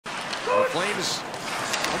Flames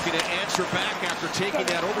looking to answer back after taking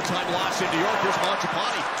that overtime loss in New York. Here's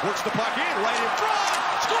Mangiapane, works the puck in, right in front,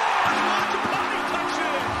 scores! Mangiapane touches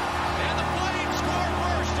it! And the Flames score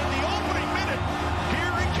first in the opening minute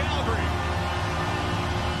here in Calgary.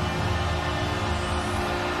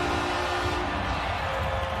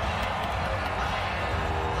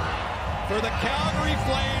 For the Calgary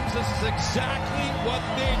Flames, this is exactly what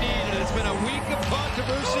they needed. It's been a week of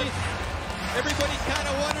controversy. Everybody kind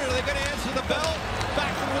of wondered, are they going to answer the bell?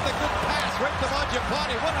 Backman with a good pass right to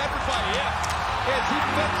Mangiapane. What an effort by him as he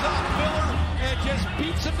fends off Miller and just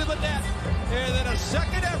beats him to the net. And then a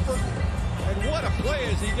second effort. And what a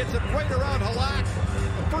play as he gets it right around Halak.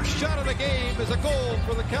 The first shot of the game is a goal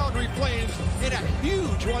for the Calgary Flames, and a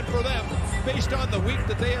huge one for them based on the week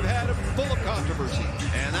that they have had full of controversy.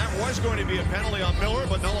 And that was going to be a penalty on Miller,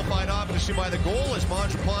 but nullified obviously by the goal as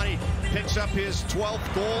Mangiapane picks up his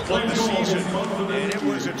 12th goal of the season. And it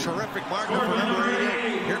was a terrific marker for number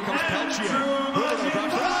 88. Here comes Peltier. Bruno drops it.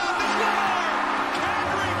 Oh, the score!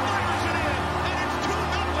 Kadri fires it in, and it's 2-0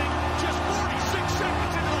 just 46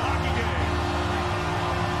 seconds into the hockey game.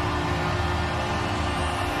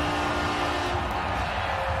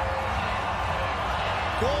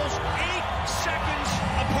 Goals 8 seconds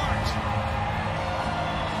apart.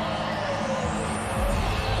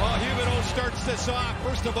 Well, Huberdeau starts this off.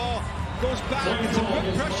 First of all, goes back. It's a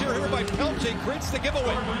good pressure here by Peltier. Creates the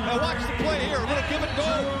giveaway. Now watch the play here. A little give and go.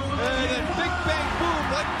 And then big bang boom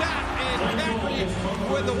like that. And Kadri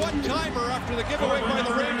with the one-timer after the giveaway by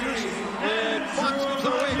the Rangers. And Fox gives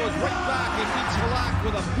it away. Goes right back and beats Halak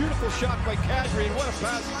with a beautiful shot by Kadri. And what a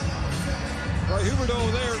pass by Huberdeau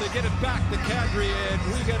there to get it back to Kadri. And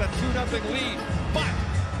we get a 2-0 lead. But